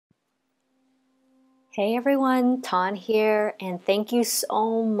Hey everyone, Ton here, and thank you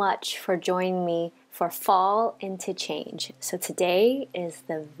so much for joining me for Fall into Change. So today is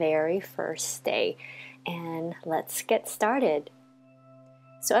the very first day, and let's get started.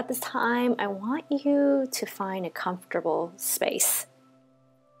 So at this time, I want you to find a comfortable space.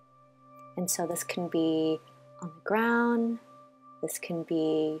 And so this can be on the ground, this can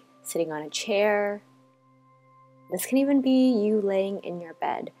be sitting on a chair, this can even be you laying in your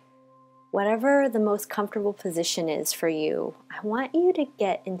bed. Whatever the most comfortable position is for you, I want you to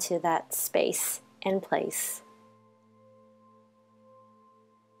get into that space and place.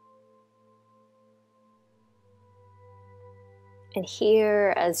 And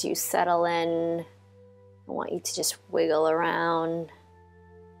here, as you settle in, I want you to just wiggle around.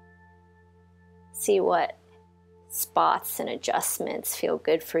 See what spots and adjustments feel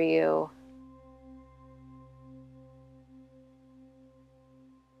good for you.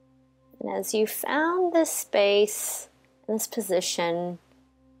 And as you found this space, this position,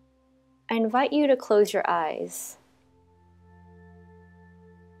 I invite you to close your eyes.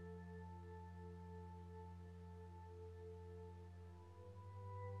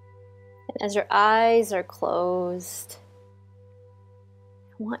 And as your eyes are closed,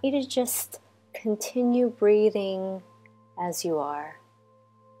 I want you to just continue breathing as you are.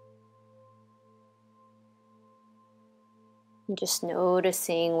 And just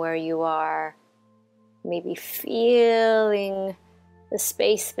noticing where you are, maybe feeling the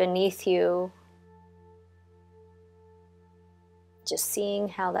space beneath you. Just seeing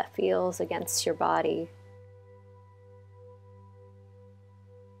how that feels against your body.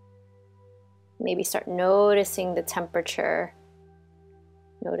 Maybe start noticing the temperature,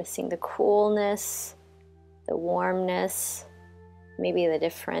 noticing the coolness, the warmness, maybe the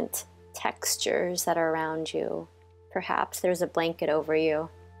different textures that are around you. Perhaps there's a blanket over you.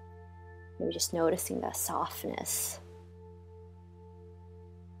 Maybe just noticing that softness.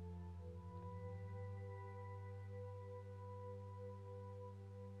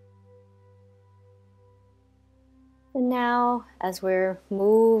 And now, as we're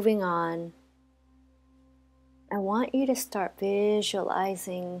moving on, I want you to start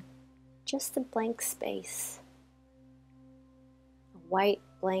visualizing just a blank space, a white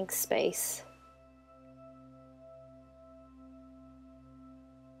blank space.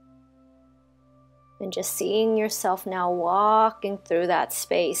 And just seeing yourself now walking through that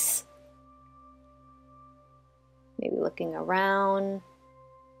space. Maybe looking around,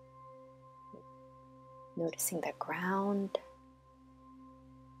 noticing the ground.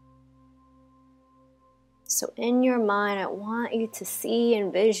 So in your mind, I want you to see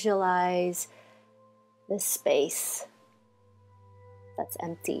and visualize this space that's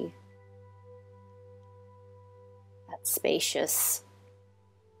empty, that's spacious.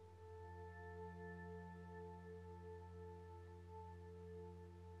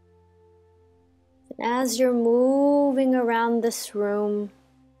 And as you're moving around this room,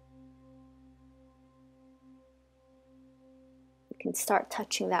 you can start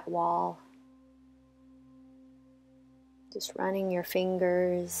touching that wall. Just running your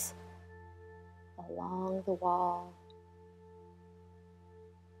fingers along the wall.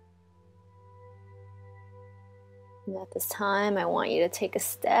 And at this time, I want you to take a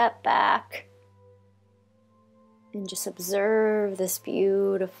step back and just observe this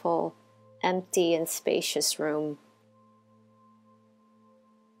beautiful, empty and spacious room.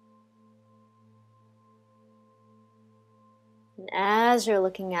 And as you're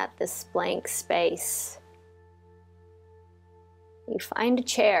looking at this blank space, you find a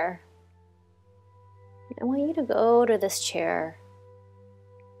chair. I want you to go to this chair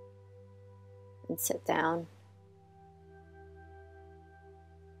and sit down.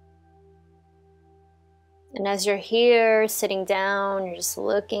 And as you're here sitting down, you're just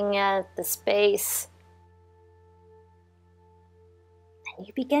looking at the space. And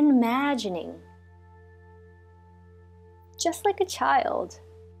you begin imagining, just like a child.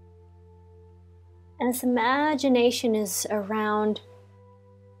 And this imagination is around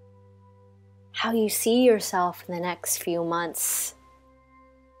how you see yourself in the next few months.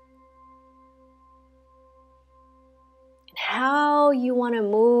 And how you want to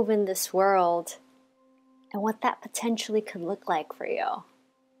move in this world. And what that potentially could look like for you.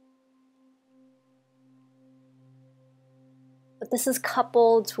 But this is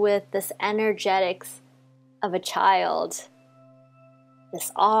coupled with this energetics of a child,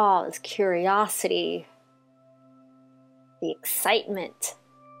 this awe, this curiosity, the excitement.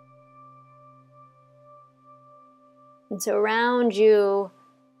 And so around you,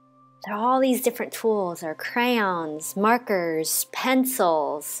 there are all these different tools. There are crayons, markers,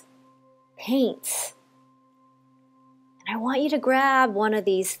 pencils, paints. I want you to grab one of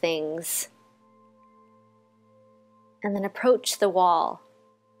these things and then approach the wall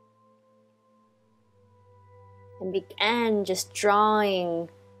and begin just drawing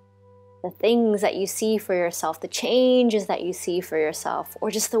the things that you see for yourself, the changes that you see for yourself,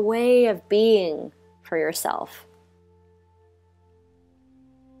 or just the way of being for yourself.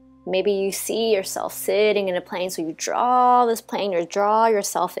 Maybe you see yourself sitting in a plane, so you draw this plane, or draw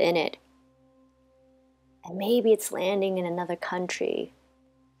yourself in it. And maybe it's landing in another country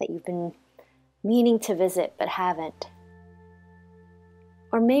that you've been meaning to visit but haven't.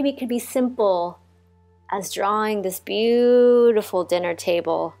 Or maybe it could be simple as drawing this beautiful dinner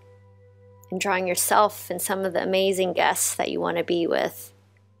table and drawing yourself and some of the amazing guests that you want to be with,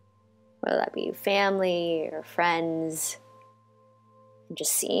 whether that be family or friends, and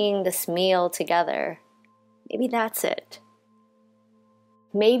just seeing this meal together. Maybe that's it.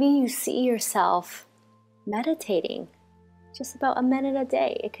 Maybe you see yourself meditating just about a minute a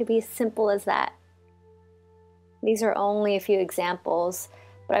day. It could be as simple as that. These are only a few examples,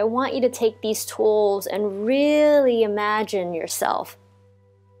 but I want you to take these tools and really imagine yourself.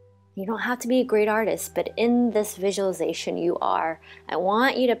 You don't have to be a great artist, but in this visualization you are. I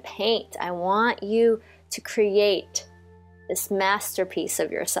want you to paint. I want you to create this masterpiece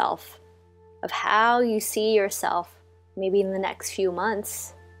of yourself, of how you see yourself, maybe in the next few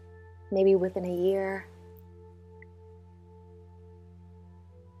months, maybe within a year.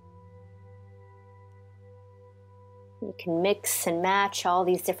 You can mix and match all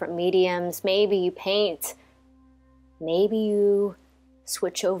these different mediums. Maybe you paint. Maybe you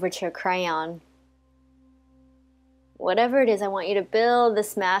switch over to a crayon. Whatever it is, I want you to build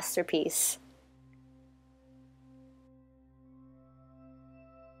this masterpiece.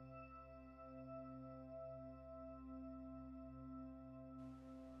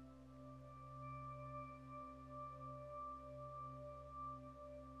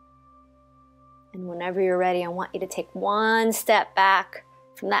 And whenever you're ready, I want you to take one step back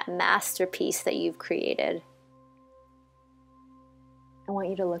from that masterpiece that you've created. I want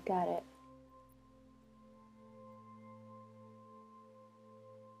you to look at it.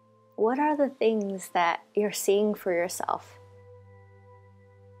 What are the things that you're seeing for yourself?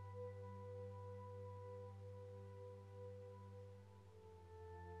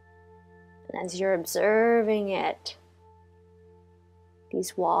 And as you're observing it,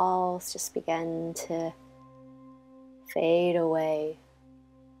 these walls just begin to fade away.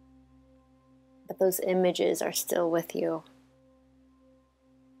 But those images are still with you.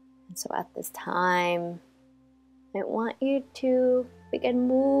 And so at this time, I want you to begin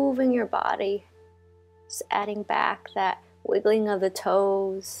moving your body, just adding back that wiggling of the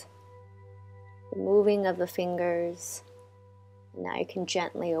toes, the moving of the fingers. And now you can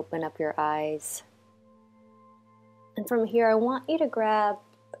gently open up your eyes. And from here, I want you to grab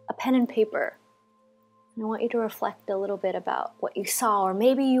a pen and paper. And I want you to reflect a little bit about what you saw, or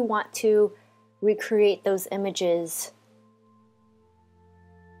maybe you want to recreate those images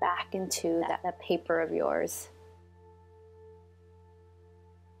back into that paper of yours.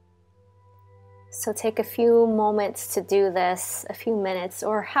 So take a few moments to do this, a few minutes,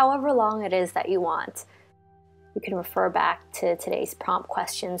 or however long it is that you want. You can refer back to today's prompt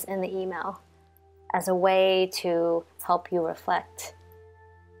questions in the email as a way to help you reflect.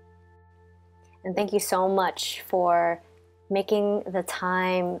 And thank you so much for making the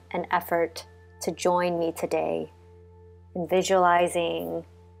time and effort to join me today in visualizing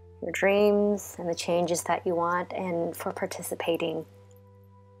your dreams and the changes that you want, and for participating.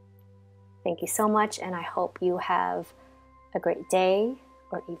 Thank you so much, and I hope you have a great day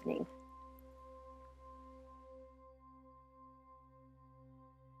or evening.